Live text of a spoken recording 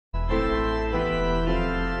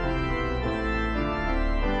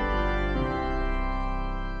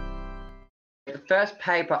first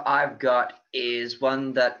paper I've got is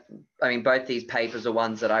one that, both these papers are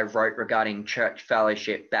ones that I wrote regarding church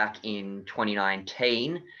fellowship back in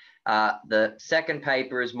 2019. The second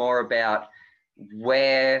paper is more about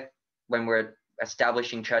when we're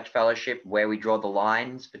establishing church fellowship, where we draw the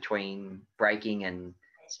lines between breaking and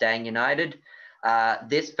staying united.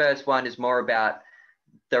 This first one is more about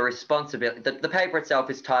the responsibility. The paper itself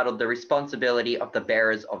is titled "The Responsibility of the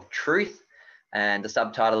Bearers of Truth," and the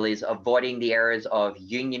subtitle is "Avoiding the Errors of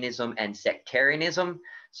Unionism and Sectarianism."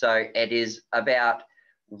 So it is about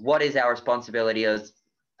what is our responsibility as,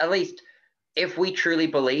 at least if we truly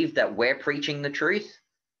believe that we're preaching the truth,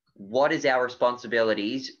 what is our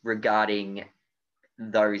responsibilities regarding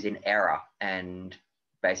those in error, and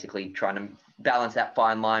basically trying to balance that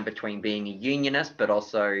fine line between being a unionist but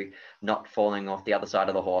also not falling off the other side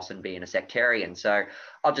of the horse and being a sectarian. So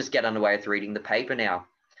I'll just get underway with reading the paper now.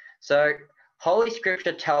 So Holy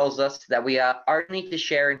Scripture tells us that we are only to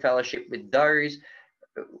share in fellowship with those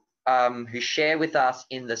who share with us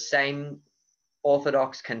in the same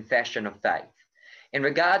orthodox confession of faith. In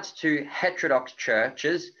regards to heterodox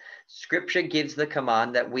churches, Scripture gives the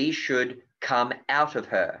command that we should come out of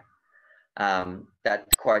her.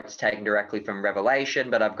 That quote's taken directly from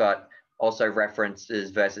Revelation, but I've got also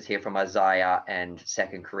references, verses here from Isaiah and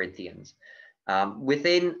 2 Corinthians.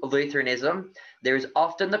 Within Lutheranism, there is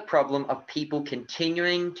often the problem of people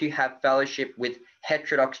continuing to have fellowship with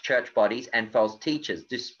heterodox church bodies and false teachers,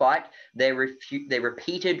 despite their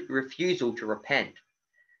repeated refusal to repent.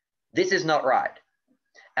 This is not right.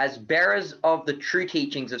 As bearers of the true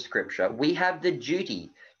teachings of Scripture, we have the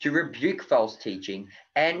duty to rebuke false teaching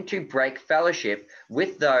and to break fellowship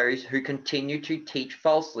with those who continue to teach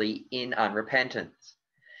falsely in unrepentance.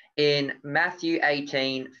 In Matthew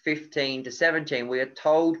 18:15-17, we are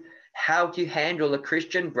told how to handle a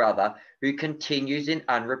Christian brother who continues in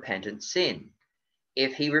unrepentant sin.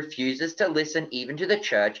 If he refuses to listen even to the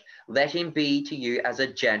church, let him be to you as a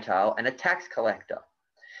Gentile and a tax collector.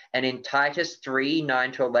 And in Titus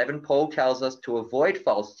 3:9-11, Paul tells us to avoid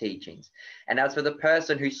false teachings. And as for the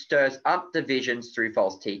person who stirs up divisions through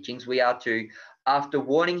false teachings, we are to, after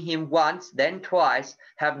warning him once, then twice,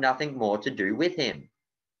 have nothing more to do with him.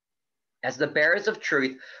 As the bearers of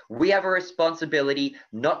truth, we have a responsibility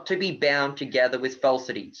not to be bound together with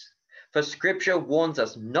falsities. For Scripture warns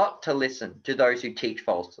us not to listen to those who teach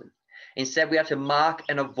falsely. Instead, we are to mark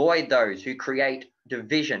and avoid those who create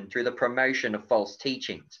division through the promotion of false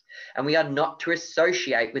teachings. And we are not to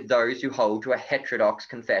associate with those who hold to a heterodox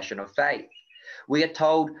confession of faith. We are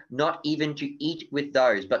told not even to eat with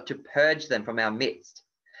those, but to purge them from our midst.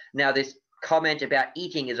 Now, this comment about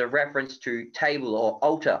eating is a reference to table or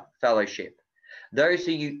altar fellowship. Those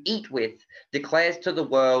who you eat with declares to the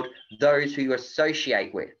world those who you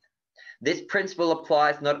associate with. This principle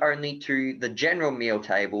applies not only to the general meal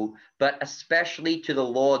table, but especially to the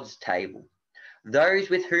Lord's table. Those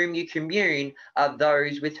with whom you commune are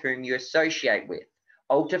those with whom you associate with.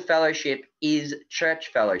 Altar fellowship is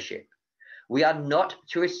church fellowship. We are not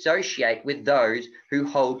to associate with those who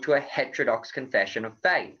hold to a heterodox confession of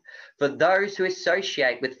faith. For those who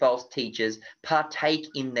associate with false teachers partake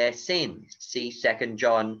in their sins. See 2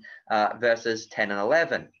 John verses 10 and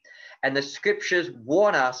 11. And the Scriptures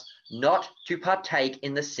warn us not to partake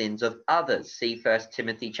in the sins of others. See 1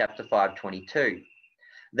 Timothy chapter 5:22.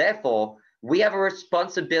 Therefore, we have a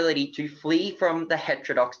responsibility to flee from the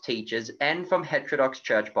heterodox teachers and from heterodox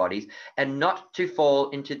church bodies, and not to fall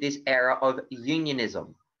into this error of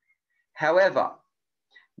unionism. However,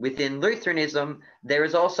 within Lutheranism, there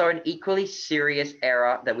is also an equally serious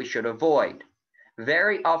error that we should avoid.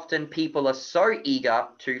 Very often people are so eager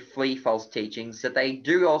to flee false teachings that they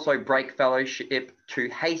do also break fellowship too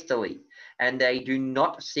hastily, and they do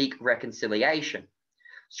not seek reconciliation.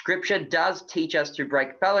 Scripture does teach us to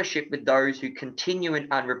break fellowship with those who continue in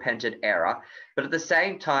unrepentant error, but at the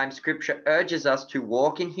same time, Scripture urges us to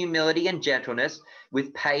walk in humility and gentleness,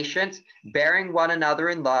 with patience, bearing one another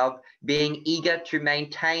in love, being eager to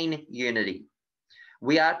maintain unity.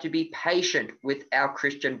 We are to be patient with our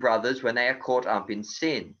Christian brothers when they are caught up in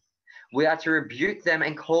sin. We are to rebuke them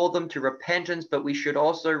and call them to repentance, but we should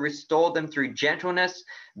also restore them through gentleness,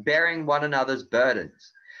 bearing one another's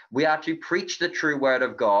burdens. We are to preach the true word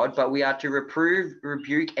of God, but we are to reprove,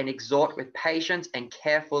 rebuke, and exhort with patience and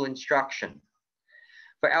careful instruction.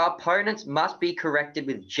 For our opponents must be corrected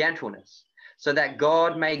with gentleness, so that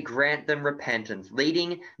God may grant them repentance,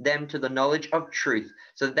 leading them to the knowledge of truth,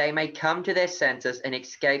 so that they may come to their senses and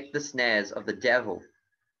escape the snares of the devil.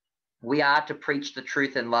 We are to preach the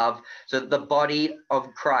truth in love, so that the body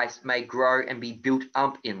of Christ may grow and be built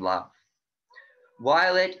up in love.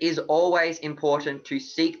 While it is always important to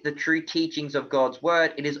seek the true teachings of God's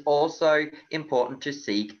word, it is also important to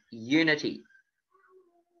seek unity.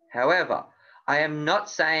 However, I am not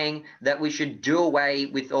saying that we should do away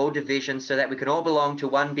with all divisions so that we can all belong to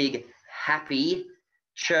one big happy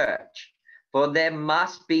church. For there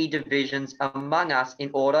must be divisions among us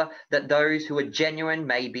in order that those who are genuine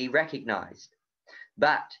may be recognized.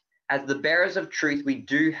 But as the bearers of truth, we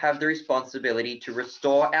do have the responsibility to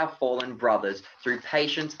restore our fallen brothers through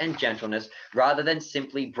patience and gentleness rather than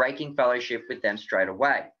simply breaking fellowship with them straight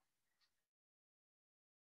away.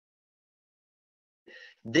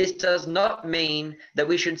 This does not mean that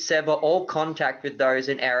we should sever all contact with those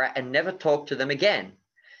in error and never talk to them again.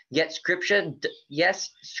 Yet Scripture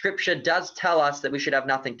does tell us that we should have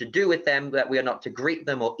nothing to do with them, that we are not to greet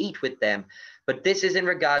them or eat with them. But this is in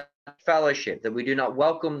regard to fellowship, that we do not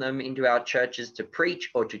welcome them into our churches to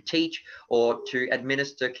preach or to teach or to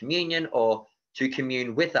administer communion or to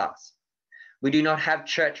commune with us. We do not have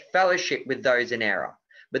church fellowship with those in error.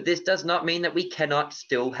 But this does not mean that we cannot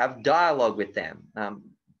still have dialogue with them.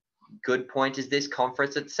 Good point is this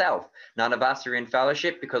conference itself. None of us are in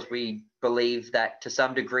fellowship because we believe that to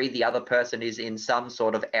some degree the other person is in some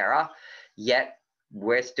sort of error, yet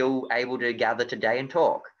we're still able to gather today and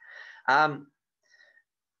talk.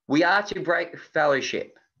 We are to break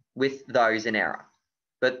fellowship with those in error,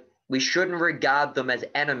 but we shouldn't regard them as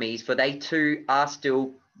enemies, for they too are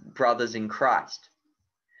still brothers in Christ.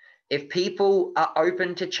 If people are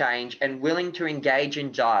open to change and willing to engage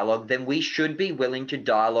in dialogue, then we should be willing to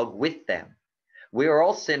dialogue with them. We are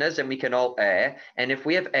all sinners and we can all err, and if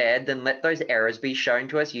we have erred, then let those errors be shown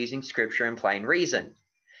to us using Scripture and plain reason.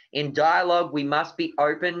 In dialogue, we must be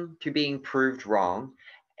open to being proved wrong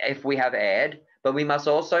if we have erred, but we must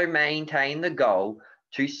also maintain the goal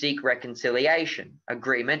to seek reconciliation,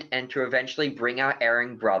 agreement, and to eventually bring our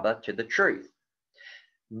erring brother to the truth.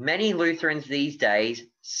 Many Lutherans these days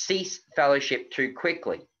cease fellowship too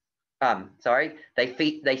quickly.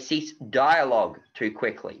 They cease dialogue too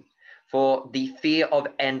quickly for the fear of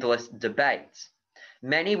endless debates.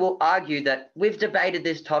 Many will argue that we've debated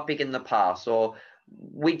this topic in the past, or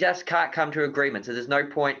we just can't come to agreement, so there's no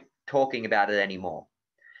point talking about it anymore.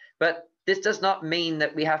 But this does not mean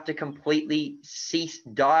that we have to completely cease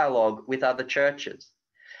dialogue with other churches.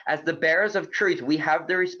 As the bearers of truth, we have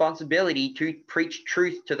the responsibility to preach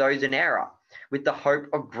truth to those in error with the hope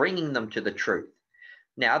of bringing them to the truth.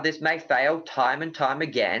 Now, this may fail time and time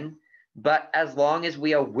again, but as long as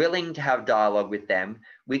we are willing to have dialogue with them,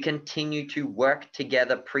 we continue to work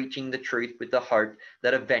together preaching the truth with the hope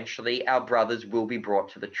that eventually our brothers will be brought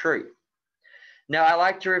to the truth. Now, I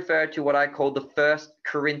like to refer to what I call the 1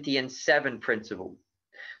 Corinthians 7 principle.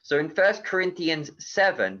 So in 1 Corinthians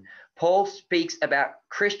 7, Paul speaks about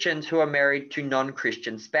Christians who are married to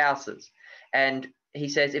non-Christian spouses. And he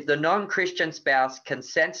says, if the non-Christian spouse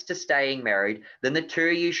consents to staying married, then the two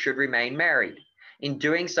of you should remain married. In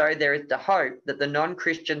doing so, there is the hope that the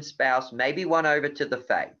non-Christian spouse may be won over to the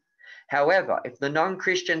faith. However, if the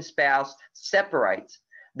non-Christian spouse separates,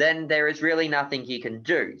 then there is really nothing he can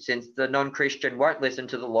do, since the non-Christian won't listen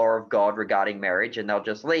to the law of God regarding marriage and they'll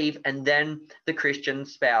just leave, and then the Christian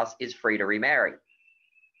spouse is free to remarry.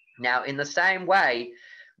 Now, in the same way,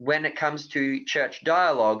 when it comes to church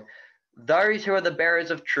dialogue, those who are the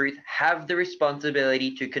bearers of truth have the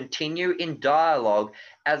responsibility to continue in dialogue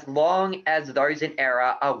as long as those in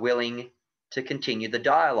error are willing to continue the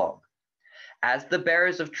dialogue. As the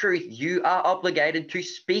bearers of truth, you are obligated to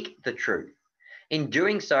speak the truth. In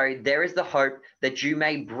doing so, there is the hope that you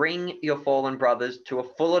may bring your fallen brothers to a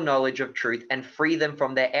fuller knowledge of truth and free them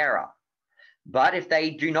from their error. But if they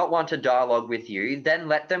do not want to dialogue with you, then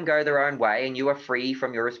let them go their own way and you are free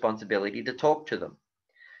from your responsibility to talk to them.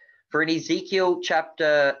 For in Ezekiel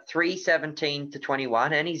chapter 3:17 to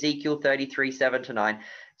 21 and Ezekiel 33:7 to 9,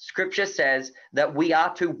 Scripture says that we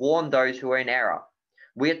are to warn those who are in error.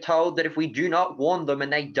 We are told that if we do not warn them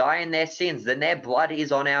and they die in their sins, then their blood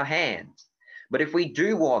is on our hands. But if we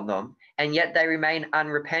do warn them and yet they remain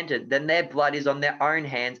unrepentant, then their blood is on their own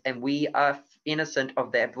hands and we are innocent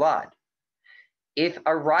of their blood. If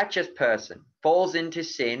a righteous person falls into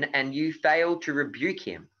sin and you fail to rebuke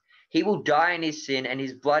him, he will die in his sin and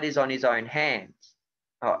his blood is on his own hands.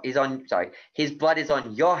 His blood is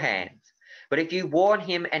on your hands. But if you warn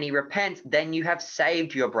him and he repents, then you have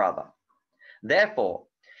saved your brother. Therefore,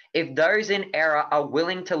 if those in error are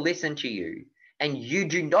willing to listen to you and you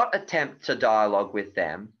do not attempt to dialogue with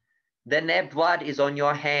them, then their blood is on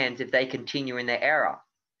your hands if they continue in their error.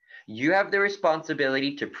 You have the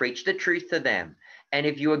responsibility to preach the truth to them, and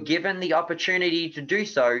if you are given the opportunity to do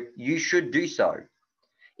so, you should do so.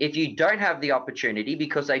 If you don't have the opportunity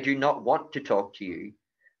because they do not want to talk to you,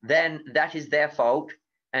 then that is their fault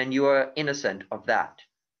and you are innocent of that.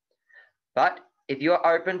 But if you're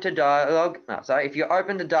open to dialogue, if you're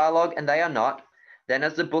open to dialogue and they are not, then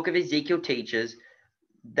as the book of Ezekiel teaches,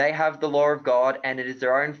 they have the law of God and it is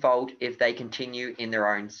their own fault if they continue in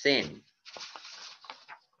their own sin.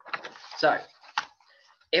 So,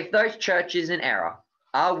 if those churches in error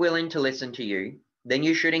are willing to listen to you, then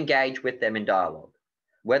you should engage with them in dialogue.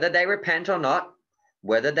 Whether they repent or not,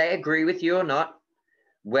 whether they agree with you or not,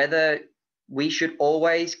 whether we should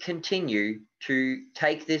always continue to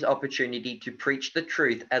take this opportunity to preach the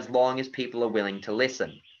truth as long as people are willing to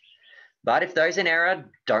listen. But if those in error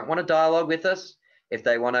don't want to dialogue with us, if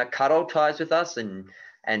they want to cut all ties with us and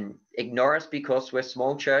ignore us because we're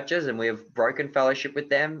small churches and we have broken fellowship with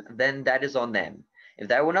them, then that is on them. If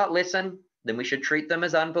they will not listen, then we should treat them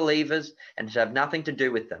as unbelievers and have nothing to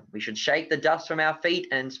do with them. We should shake the dust from our feet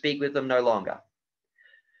and speak with them no longer.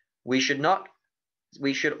 We should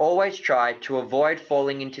always try to avoid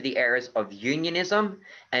falling into the errors of unionism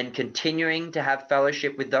and continuing to have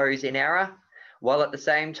fellowship with those in error, while at the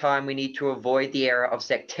same time we need to avoid the error of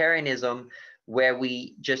sectarianism, where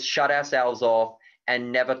we just shut ourselves off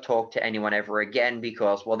and never talk to anyone ever again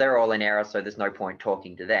because, well, they're all in error, so there's no point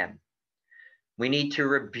talking to them. We need to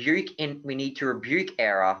rebuke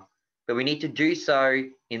error, but we need to do so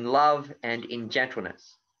in love and in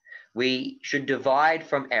gentleness. We should divide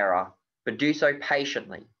from error, but do so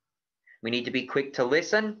patiently. We need to be quick to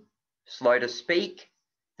listen, slow to speak,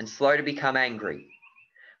 and slow to become angry.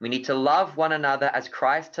 We need to love one another as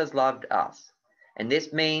Christ has loved us. And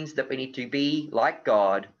this means that we need to be like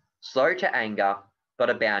God, slow to anger, but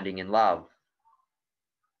abounding in love.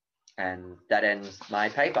 And that ends my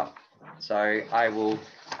paper. So I will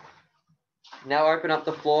now open up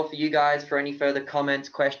the floor for you guys for any further comments,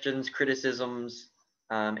 questions, criticisms,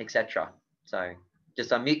 etc. So just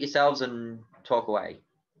unmute yourselves and talk away.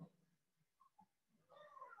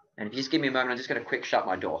 And if you just give me a moment, I'm just going to quick shut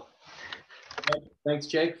my door. Thanks,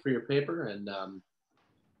 Jake, for your paper, and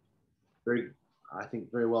I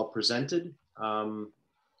think very well presented.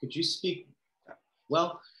 Could you speak?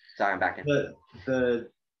 Well, sorry, I'm back in. The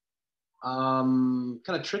kind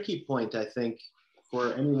of tricky point, I think,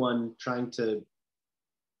 for anyone trying to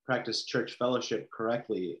practice church fellowship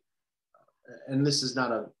correctly, and this is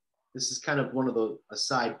kind of one of a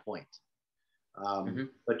side point.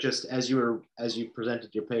 But just as you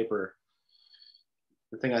presented your paper,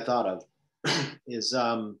 the thing I thought of is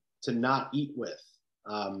to not eat with.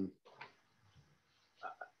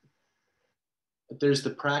 There's the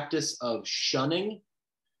practice of shunning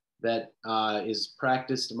that is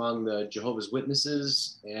practiced among the Jehovah's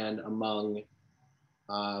Witnesses and among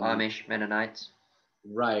Amish, Mennonites.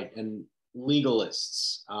 Right, and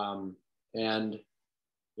legalists. And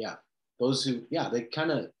yeah, those who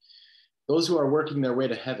are working their way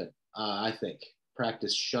to heaven, I think,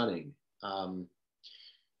 practice shunning.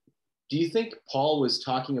 Do you think Paul was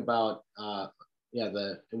talking about,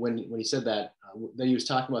 when he said that he was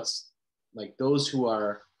talking about like those who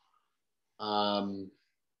are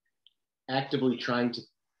actively trying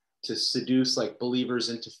to seduce like believers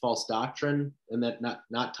into false doctrine, and that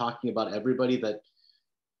not talking about everybody, that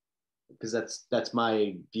because that's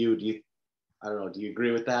my view. Do you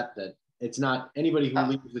agree with that? That it's not anybody who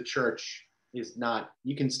leaves the church is not,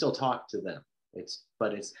 you can still talk to them.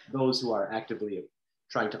 But it's those who are actively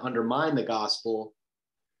trying to undermine the gospel.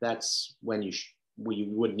 That's when you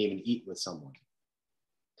wouldn't even eat with someone.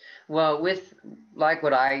 Well, with like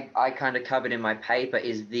what I kind of covered in my paper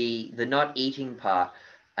is the not eating part,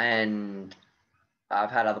 and I've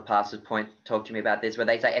had other pastors talk to me about this, where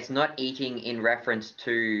they say it's not eating in reference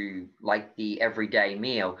to like the everyday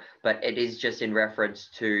meal, but it is just in reference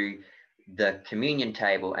to the communion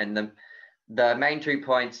table. And the main 2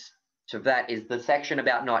 points to that is the section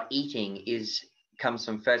about not eating comes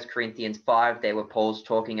from 1 Corinthians 5 there, where Paul's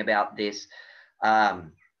talking about this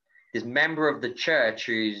this member of the church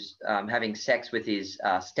who's having sex with his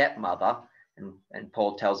stepmother, and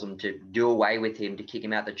Paul tells him to do away with him, to kick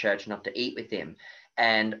him out of the church, not to eat with him.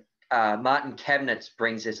 And Martin Chemnitz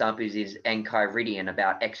brings this up as his Enchiridion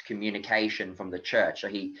about excommunication from the church. So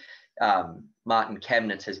Martin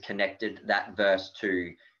Chemnitz has connected that verse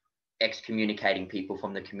to excommunicating people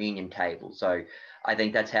from the communion table. So I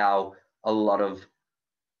think that's how a lot of,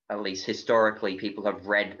 at least historically, people have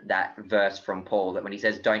read that verse from Paul, that when he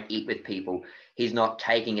says don't eat with people, he's not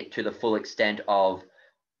taking it to the full extent of,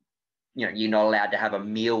 you're not allowed to have a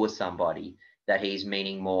meal with somebody, that he's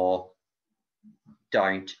meaning more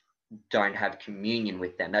don't have communion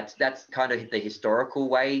with them. That's kind of the historical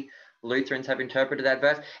way Lutherans have interpreted that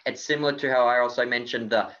verse. It's similar to how I also mentioned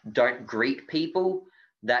the don't greet people.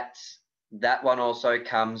 That one also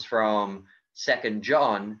comes from 2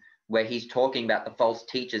 John, where he's talking about the false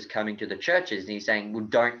teachers coming to the churches, and he's saying, well,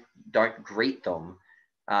 don't greet them,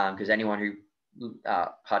 because anyone who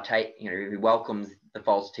who welcomes the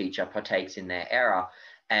false teacher partakes in their error.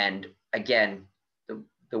 And again,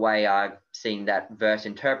 the way I've seen that verse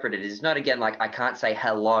interpreted is not, again, like I can't say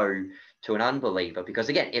hello to an unbeliever, because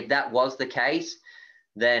again, if that was the case,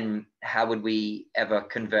 then how would we ever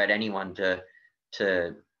convert anyone to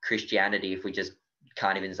Christianity if we just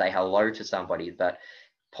can't even say hello to somebody? But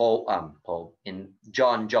Paul in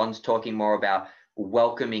John's talking more about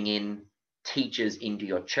welcoming in teachers into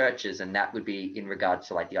your churches, and that would be in regards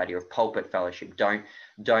to like the idea of pulpit fellowship. Don't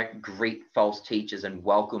greet false teachers and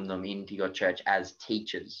welcome them into your church as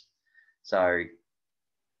teachers. So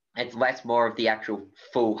it's less more of the actual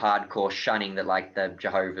full hardcore shunning that like the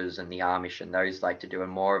Jehovah's and the Amish and those like to do,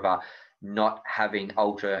 and more of a not having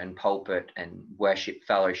altar and pulpit and worship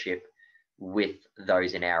fellowship with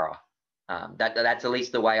those in error. That's at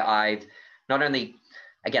least the way I've not only,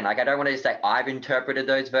 again, like I don't want to say I've interpreted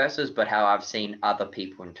those verses, but how I've seen other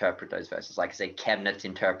people interpret those verses. Like I said, Chemnitz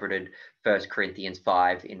interpreted 1 Corinthians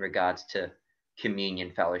 5 in regards to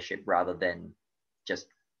communion fellowship rather than just,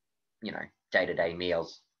 day-to-day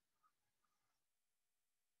meals.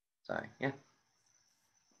 So, yeah.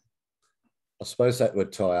 I suppose that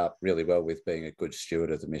would tie up really well with being a good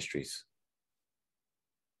steward of the mysteries.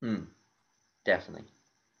 Definitely.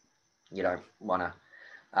 You don't want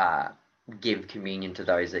to give communion to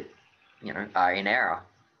those that, are in error.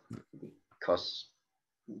 Because,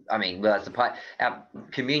 that's the part. Our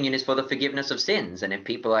communion is for the forgiveness of sins. And if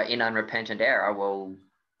people are in unrepentant error, well,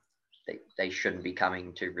 they shouldn't be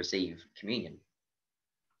coming to receive communion.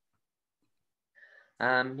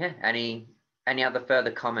 Any other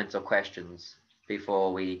further comments or questions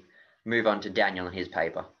before we move on to Daniel and his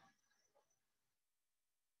paper?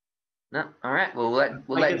 No, all right. We'll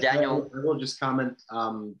let Daniel. I will just comment.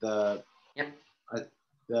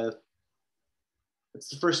 It's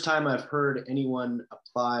the first time I've heard anyone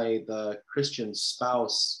apply the Christian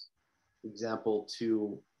spouse example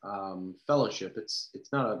to fellowship.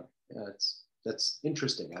 That's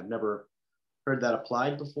interesting. I've never heard that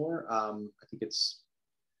applied before. I think that's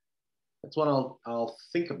one I'll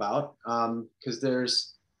think about, because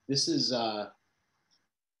this is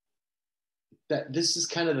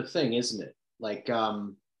kind of the thing, isn't it? Like,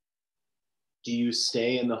 do you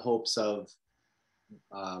stay in the hopes of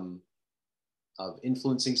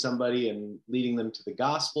influencing somebody and leading them to the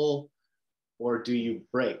gospel, or do you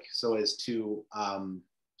break so as to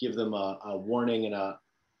give them a warning and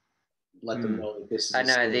let them know that this is? I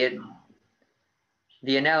know the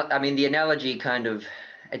analogy kind of,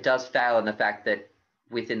 it does fail in the fact that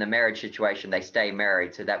within the marriage situation, they stay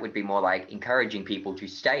married. So that would be more like encouraging people to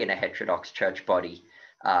stay in a heterodox church body,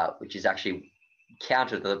 which is actually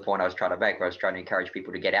counter to the point I was trying to make, where I was trying to encourage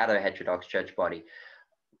people to get out of a heterodox church body.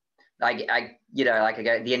 It's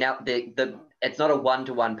not a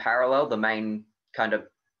one-to-one parallel. The main kind of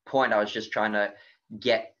point I was just trying to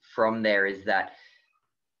get from there is that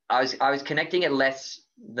I was connecting it less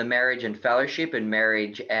the marriage and fellowship and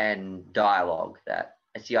marriage and dialogue. That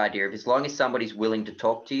it's the idea of, as long as somebody's willing to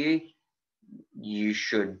talk to you, you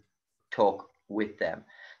should talk with them.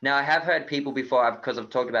 Now, I have heard people before, because I've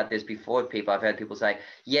talked about this before with people, I've heard people say,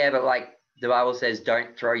 yeah, but like the Bible says,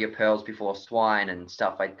 don't throw your pearls before swine and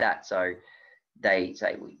stuff like that. So they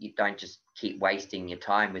say, well, you don't just keep wasting your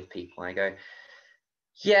time with people. And I go,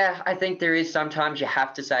 yeah, I think there is sometimes you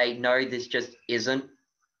have to say, no, this just isn't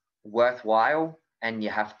worthwhile, and you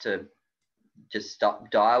have to just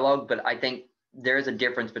stop dialogue. But I think there is a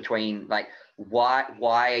difference between like, why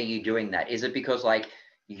are you doing that? Is it because like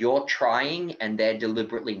you're trying and they're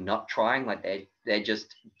deliberately not trying, like they're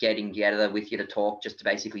just getting together with you to talk just to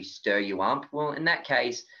basically stir you up? Well, in that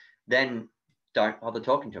case, then don't bother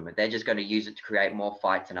talking to them. If they're just going to use it to create more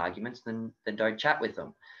fights and arguments, then don't chat with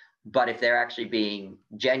them. But if they're actually being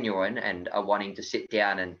genuine and are wanting to sit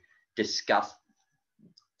down and discuss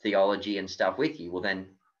theology and stuff with you, well, then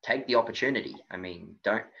take the opportunity. I mean,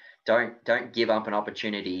 don't give up an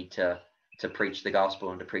opportunity to preach the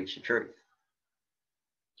gospel and to preach the truth.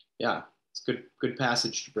 Yeah, it's good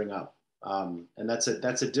passage to bring up, and that's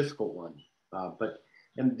a difficult one. I'll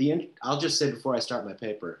just say before I start my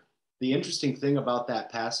paper, the interesting thing about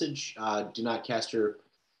that passage: do not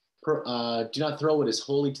throw what is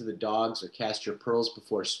holy to the dogs, or cast your pearls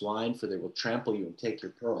before swine, for they will trample you and take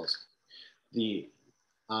your pearls.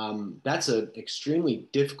 That's an extremely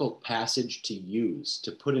difficult passage to use,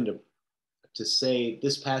 to say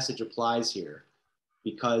this passage applies here.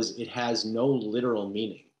 because it has no literal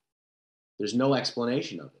meaning. There's no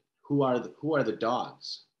explanation of it. Who are the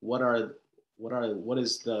dogs? What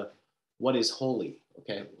is holy?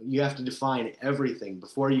 Okay, you have to define everything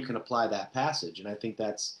before you can apply that passage, and I think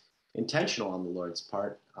that's intentional on the Lord's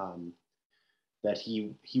part. That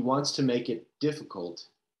he wants to make it difficult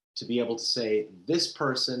to be able to say this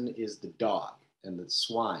person is the dog and the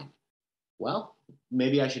swine. Well,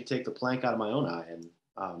 maybe I should take the plank out of my own eye and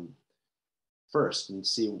first and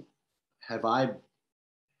see, yeah,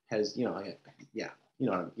 you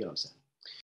know what I'm saying.